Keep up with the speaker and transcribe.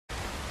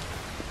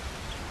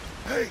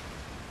Hey!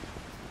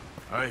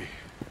 Hey.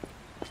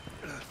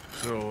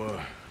 So,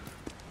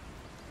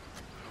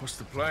 what's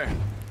the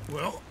plan?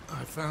 Well,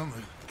 I found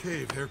the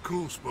cave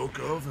Hercule spoke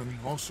of, and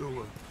also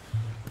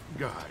a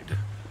guide.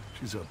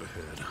 She's up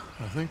ahead.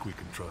 I think we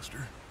can trust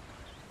her.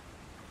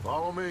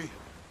 Follow me.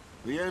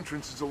 The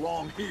entrance is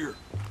along here.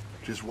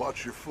 Just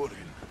watch your footing.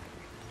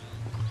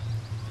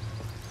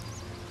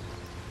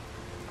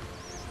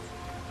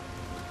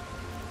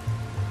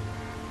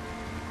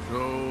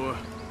 So,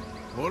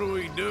 what do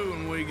we do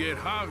when we get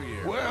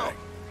Javier? Well,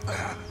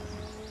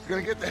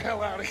 gonna get the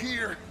hell out of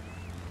here.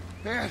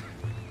 And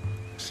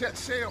set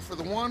sail for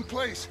the one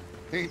place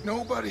ain't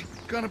nobody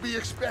gonna be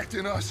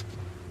expecting us.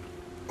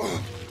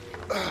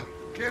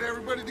 Get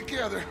everybody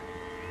together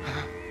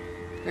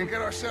and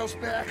get ourselves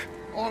back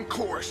on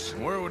course.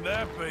 Where would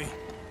that be?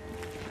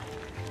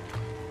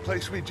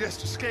 Place we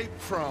just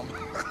escaped from.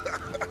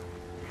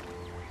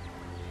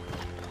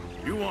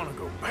 You want to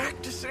go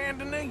back to Saint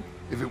Denis?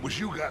 If it was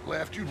you got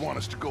left, you'd want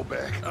us to go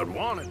back. I'd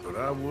want it, but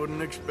I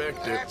wouldn't expect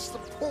it. That's the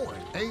point.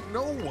 Ain't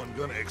no one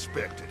gonna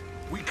expect it.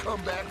 We come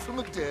back from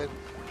the dead,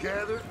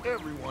 gather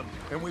everyone,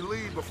 and we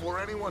leave before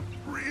anyone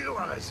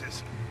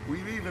realizes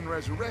we've even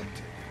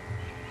resurrected.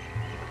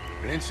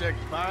 An insect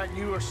bite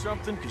you or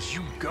something? Cause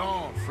you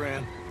gone,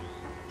 friend.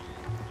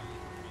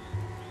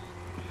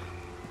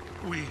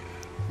 We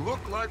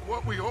look like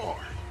what we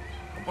are.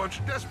 A bunch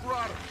of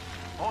desperados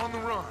on the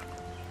run.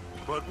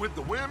 But with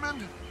the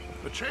women,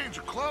 a change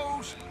of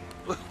clothes,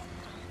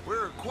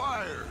 we're a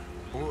choir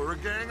or a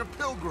gang of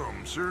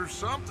pilgrims or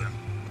something.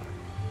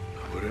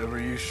 Whatever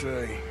you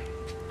say.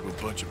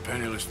 A bunch of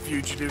penniless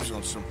fugitives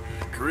on some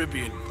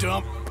Caribbean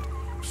dump,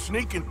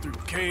 sneaking through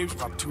caves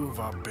while two of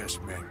our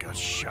best men got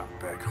shot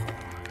back home.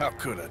 How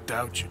could I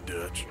doubt you,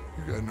 Dutch?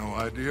 You got no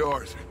idea,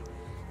 Arthur.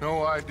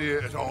 No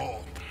idea at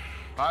all.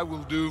 I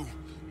will do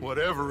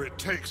whatever it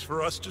takes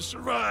for us to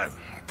survive.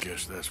 I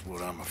guess that's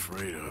what I'm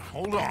afraid of.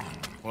 Hold on.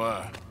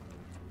 Why?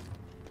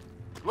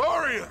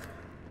 Gloria!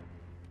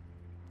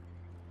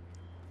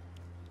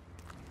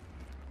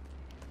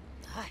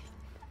 Ay,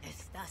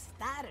 estás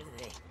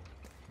tarde.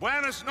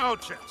 Buenas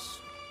noches.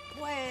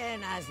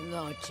 Buenas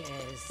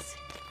noches.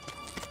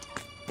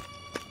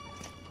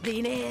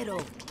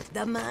 Dinero,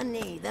 the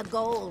money, the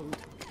gold.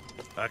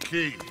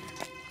 Aquí.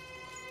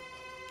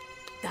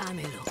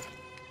 Dámelo.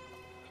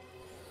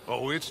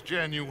 Oh, it's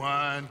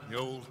genuine, you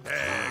old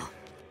hag.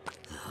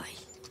 Ay.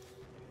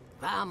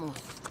 Vamos.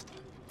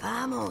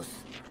 Vamos.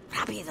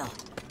 Rápido.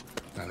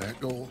 Now that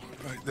gold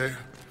right there,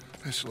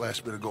 that's the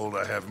last bit of gold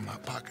I have in my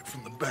pocket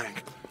from the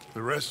bank.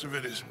 The rest of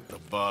it is... The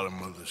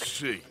bottom of the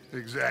sea.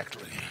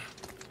 Exactly.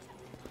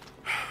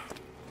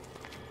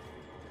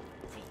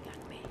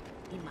 Síganme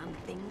y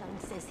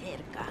manténganse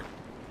cerca.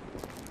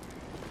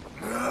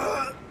 A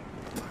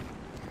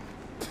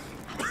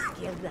la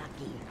izquierda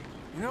aquí.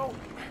 You know,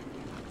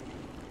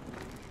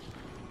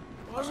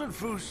 wasn't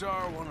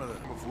Fusar one of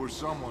the... Before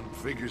someone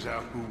figures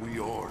out who we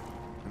are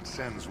and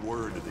sends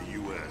word to the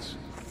U.S.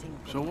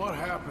 So what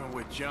happened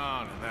with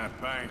John and that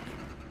bank?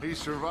 He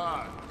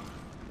survived.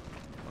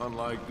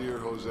 Unlike dear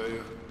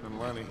Hosea and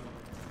Lenny,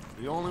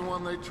 the only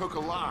one they took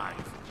alive.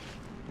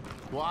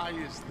 Why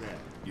is that,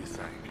 you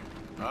think?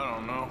 I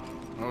don't know.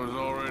 I was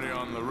already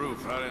on the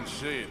roof. I didn't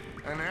see it.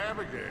 And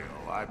Abigail,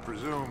 I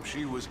presume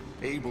she was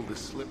able to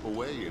slip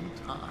away in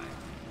time.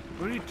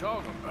 What are you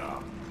talking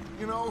about?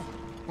 You know,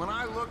 when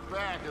I look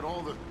back at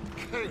all the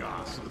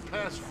chaos of the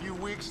past few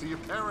weeks, the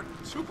apparent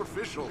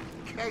superficial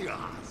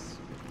chaos,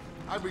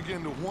 I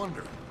begin to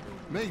wonder,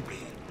 maybe,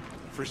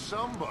 for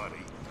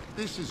somebody,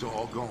 this is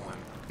all going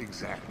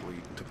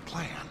exactly to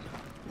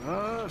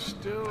plan.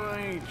 Still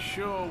ain't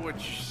sure what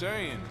you're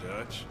saying,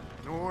 Dutch.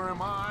 Nor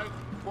am I,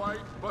 quite,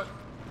 but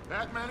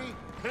that many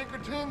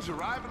Pinkertons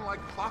arriving like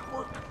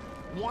clockwork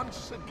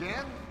once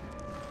again?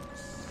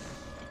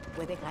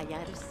 Puede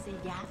callarse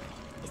ya.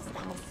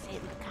 Estamos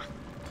cerca.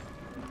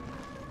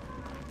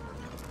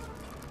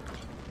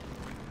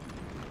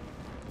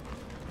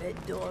 The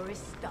door is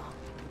stopped.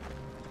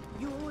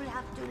 You'll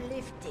have to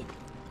lift it.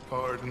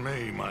 Pardon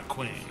me, my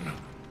queen.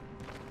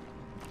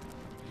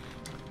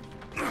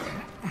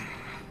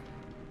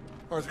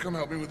 Arthur, come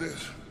help me with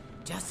this.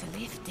 Just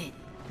lift it.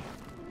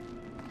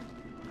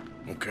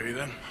 Okay,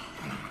 then.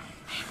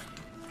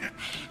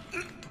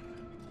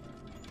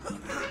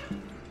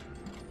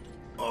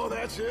 Oh,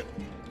 that's it?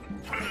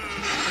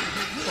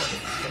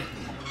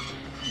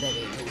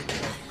 Very good.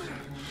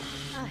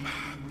 Ay.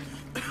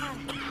 Ay.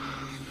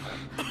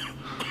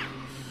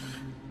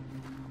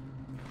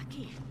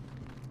 Aquí.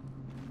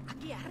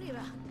 Aquí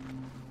arriba.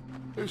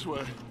 This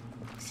way.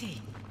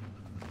 Sí.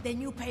 Then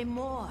you pay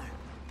more.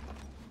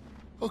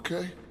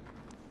 Okay.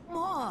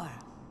 More.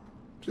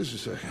 Just a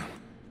second.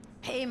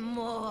 Pay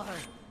more.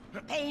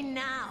 Pay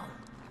now.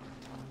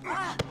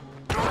 Ah.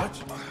 Dutch?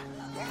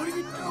 What are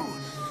you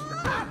doing?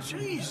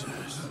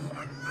 Jesus.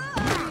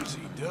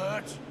 Easy,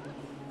 Dutch.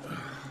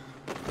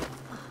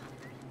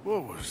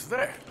 What was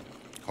that?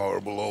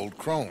 Horrible old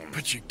crone.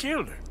 But you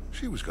killed her.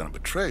 She was gonna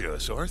betray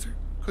us, Arthur.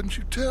 Couldn't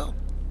you tell?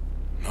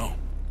 No.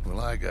 Well,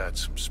 I got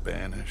some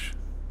Spanish.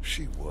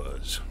 She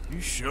was.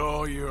 You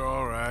sure you're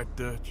all right,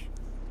 Dutch?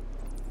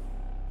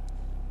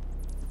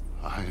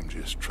 I am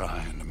just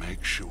trying to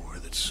make sure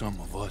that some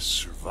of us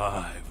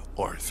survive,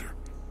 Arthur.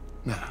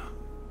 Now,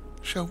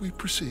 shall we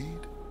proceed?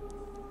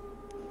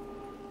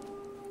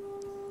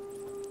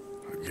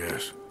 I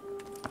guess.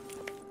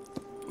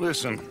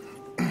 Listen,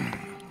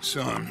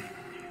 son,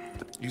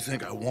 you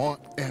think I want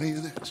any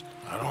of this?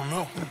 I don't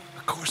know.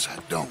 Of course I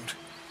don't.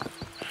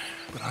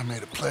 But I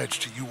made a pledge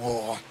to you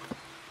all.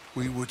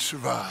 We would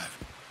survive,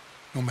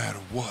 no matter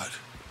what.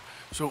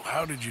 So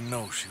how did you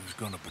know she was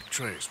gonna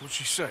betray us? What'd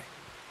she say?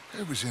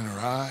 It was in her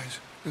eyes,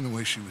 in the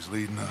way she was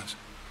leading us.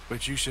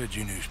 But you said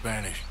you knew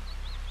Spanish.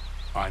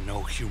 I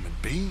know human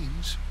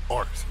beings,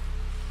 Arthur.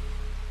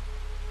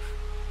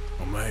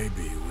 Well,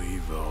 maybe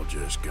we've all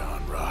just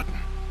gone rotten.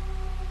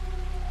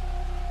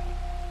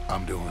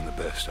 I'm doing the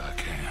best I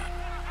can.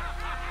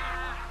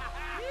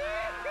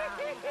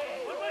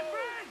 But my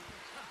friend!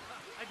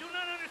 I do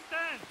not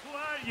understand. Who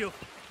are you?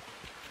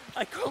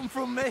 I come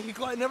from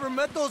Mexico. I never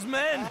met those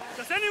men.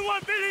 Does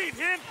anyone believe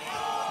him?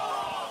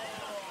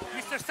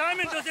 Mr.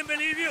 Simon doesn't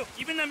believe you.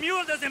 Even the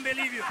mule doesn't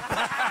believe you.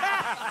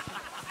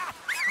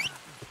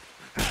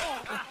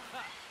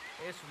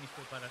 Eso ni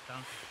fue para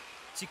tanto.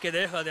 Sí que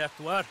deja de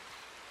actuar.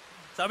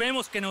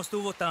 Sabemos que no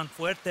estuvo tan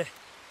fuerte.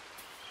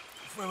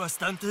 Fue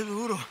bastante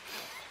duro.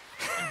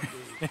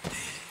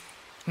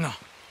 No,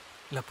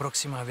 la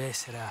próxima vez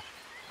será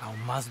aún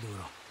más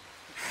duro.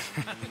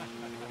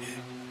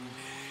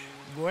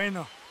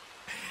 Bueno,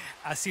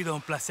 ha sido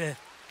un placer.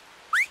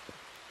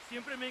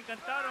 Siempre me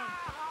encantaron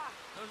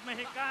los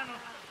mexicanos.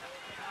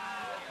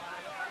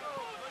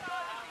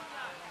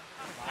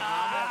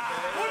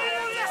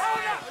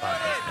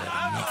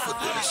 Enough of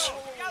this.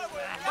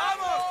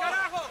 ¡Vamos,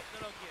 carajo!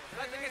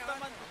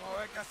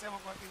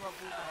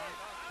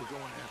 We're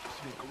going to have to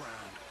sneak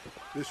around.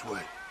 This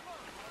way.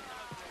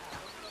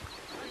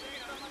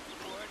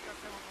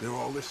 They're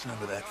all listening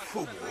to that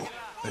fool.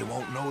 They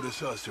won't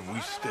notice us if we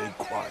stay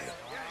quiet.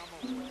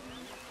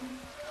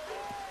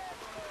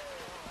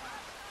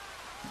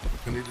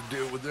 We need to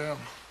deal with them.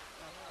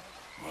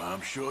 Well,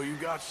 I'm sure you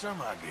got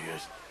some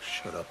ideas.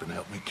 Shut up and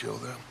help me kill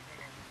them.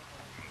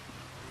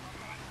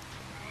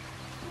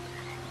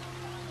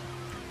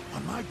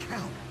 On my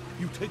count,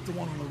 you take the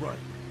one on the right.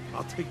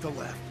 I'll take the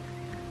left.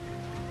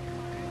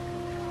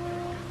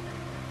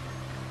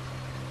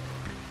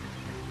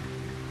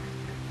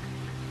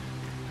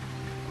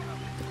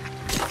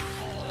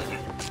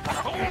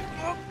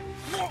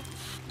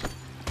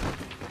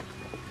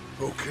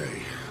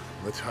 Okay,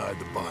 let's hide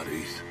the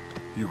bodies.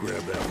 You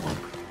grab that one.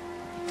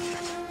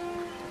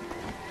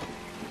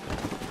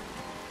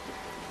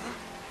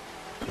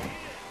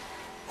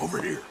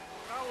 Over here.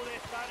 Acabo de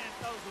estar en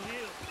Estados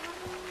Unidos.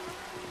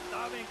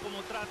 ¿Saben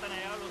cómo tratan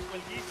allá los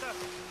huelguistas?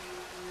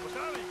 ¿Lo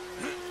saben?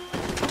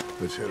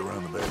 Let's head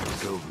around the back of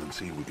the building and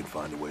see if we can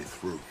find a way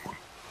through.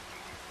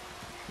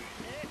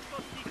 Esto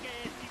sí que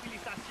es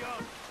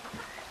civilización.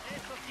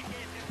 Esto sí que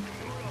es el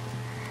futuro.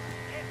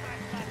 Esa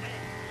es la ley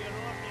y el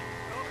orden.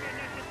 Lo que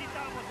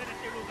necesitamos en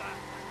este lugar.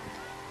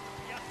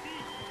 Y así,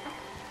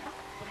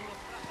 como los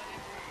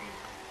trataremos aquí.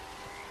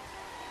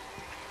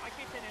 Hay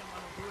que tener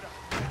mano dura.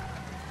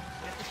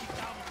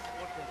 Necesitamos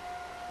orden.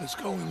 Let's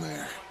go in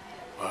there.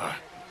 Why?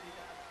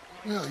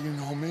 Well, you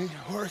know me.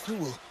 Arthur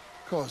will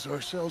cause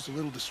ourselves a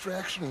little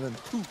distraction and then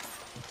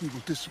poof, we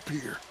will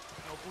disappear.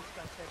 No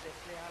buscan ser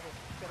deseados,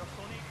 pero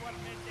son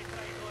igualmente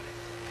traidores.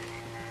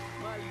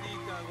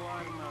 Maldita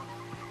guarda.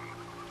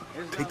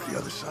 Take the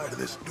other side of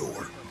this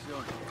door.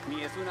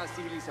 Ni es una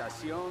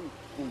civilización,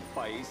 un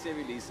país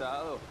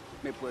civilizado.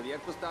 Me podría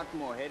costar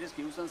mujeres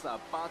que usan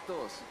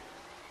zapatos.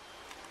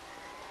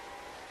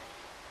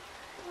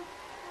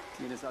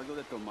 ¿Tienes algo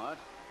de tomar?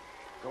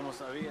 ¿Cómo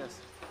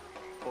sabías?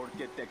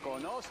 Porque te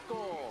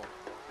conozco.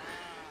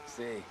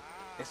 Sí,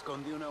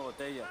 escondí una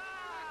botella.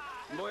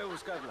 Voy a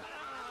buscarla.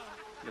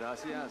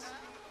 Gracias.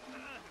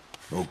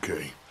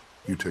 Okay,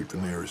 you take the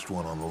nearest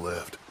one on the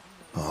left.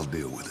 I'll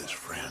deal with his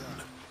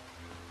friend.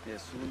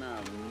 Es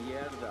una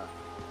mierda.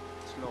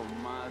 Es lo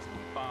más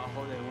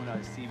bajo de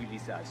una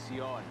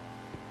civilización.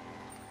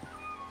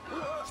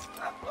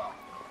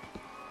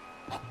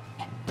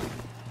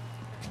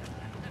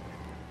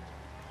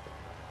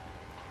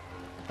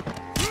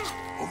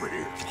 Over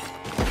here.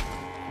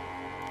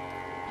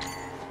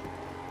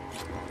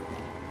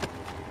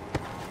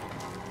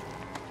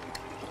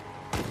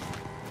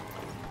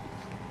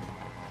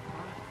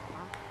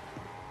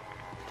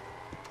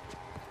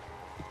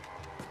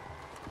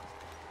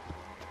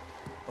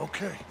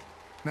 Okay,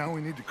 now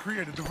we need to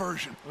create a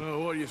diversion.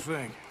 Well, what do you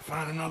think?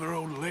 Find another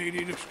old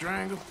lady to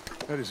strangle?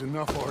 That is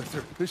enough,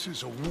 Arthur. This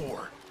is a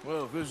war.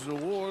 Well, if this is a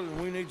war,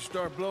 then we need to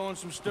start blowing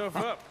some stuff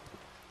up.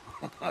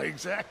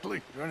 Exactly.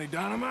 Is there any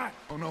dynamite?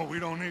 Oh, no, we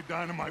don't need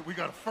dynamite. We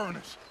got a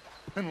furnace.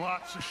 And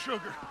lots of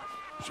sugar.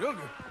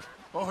 Sugar?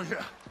 Oh,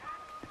 yeah.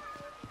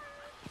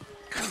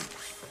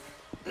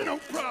 No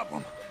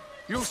problem.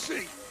 You'll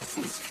see.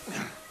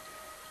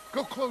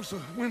 Go close the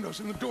windows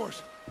and the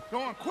doors.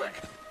 Go on, quick.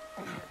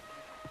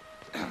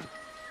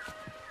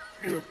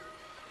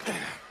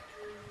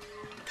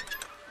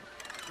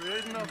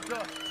 Create enough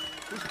dust.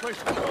 This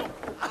place will go.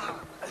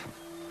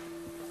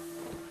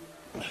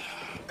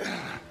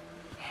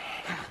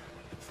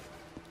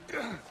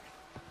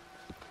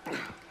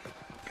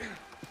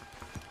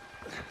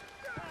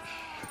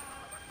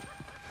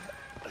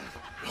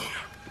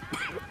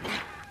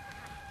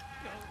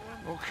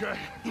 Okay.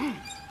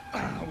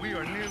 We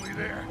are nearly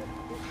there.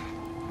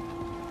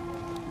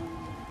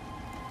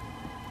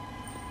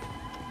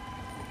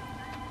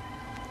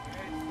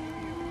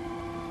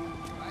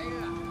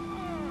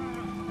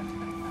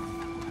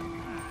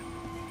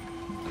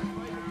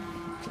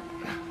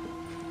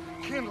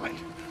 Kindling.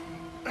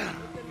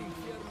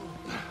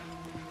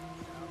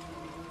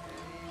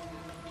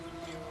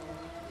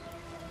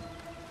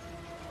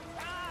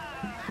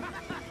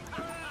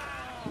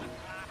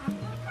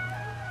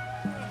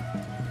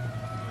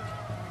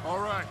 All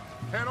right,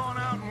 head on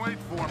out and wait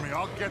for me.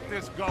 I'll get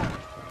this going.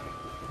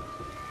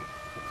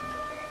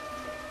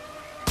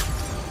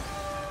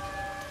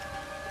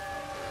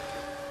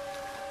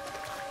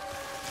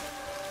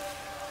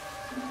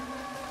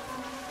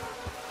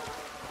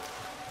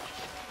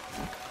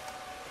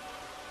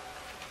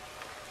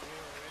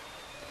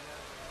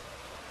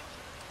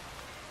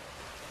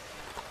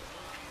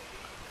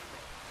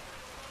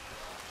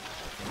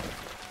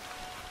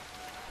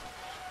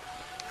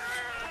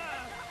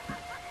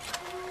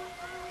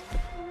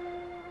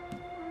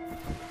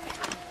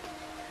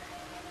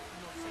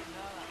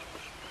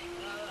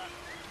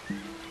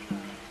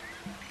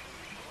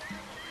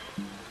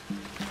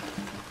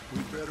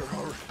 Better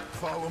hurry.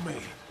 Follow me.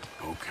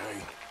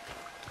 Okay.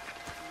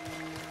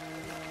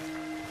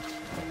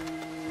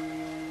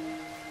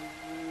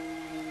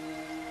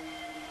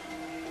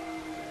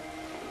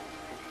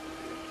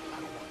 I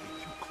don't want to be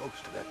too close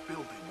to that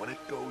building when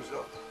it goes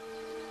up.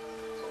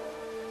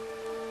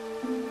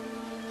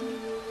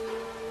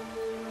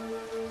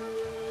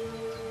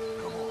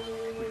 Come on,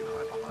 we can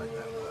hide behind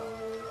that well.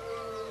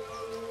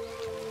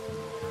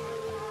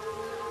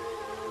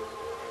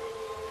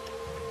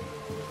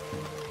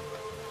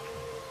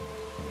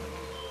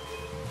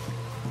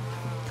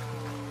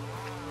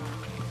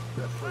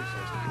 That place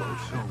has a low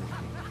zone.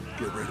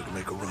 Get ready to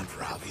make a run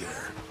for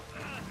Javier.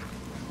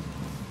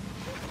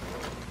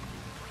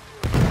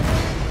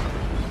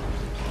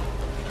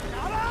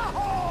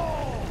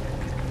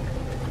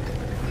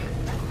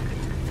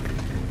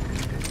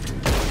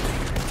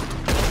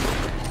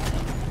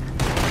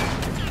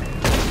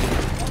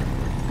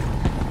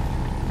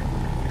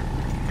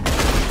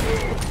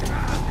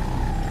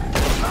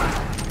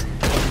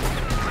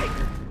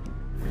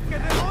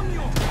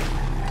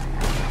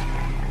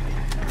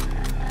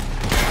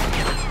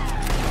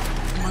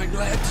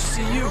 Glad to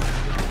see you.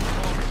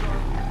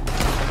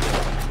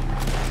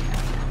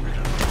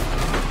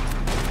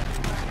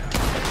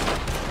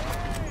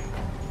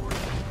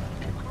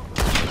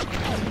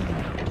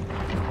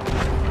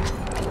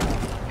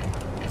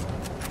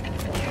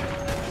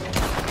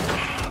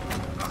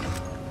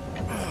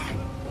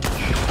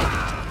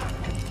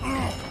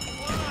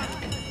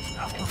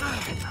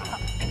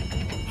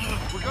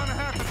 We're gonna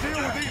have to deal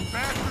with these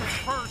bastards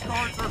first,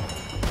 Arthur.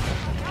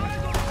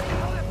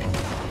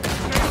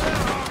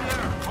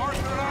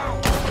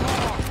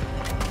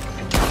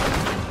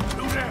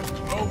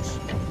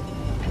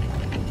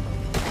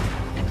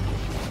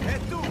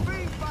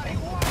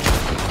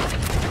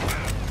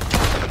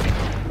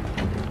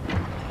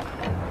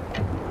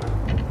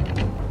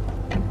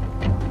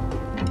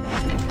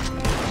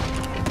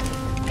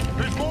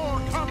 There's more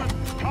coming.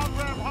 I'll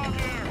grab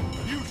Javier.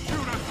 You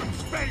shoot us some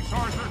space,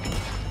 Arthur.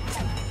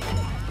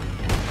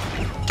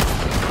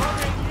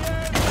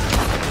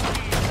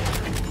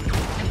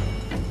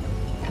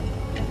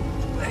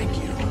 Thank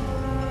you.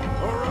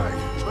 All right,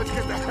 let's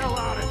get the hell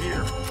out of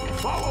here.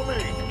 Follow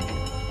me.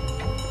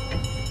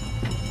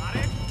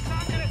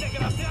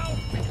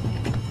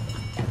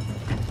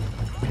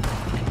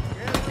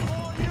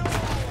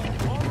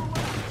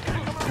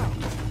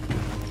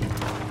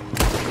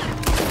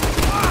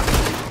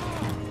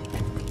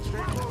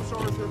 Stay close,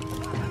 Arthur.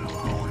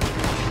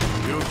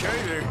 You okay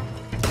there?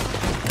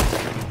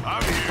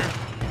 I'm here.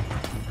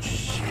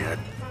 Shit.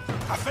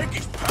 I think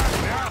he's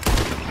passed out.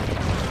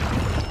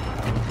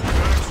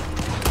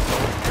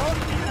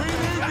 We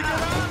need to get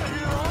out of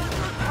here,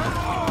 Arthur. Come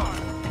on.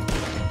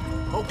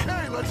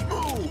 Okay, let's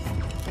move.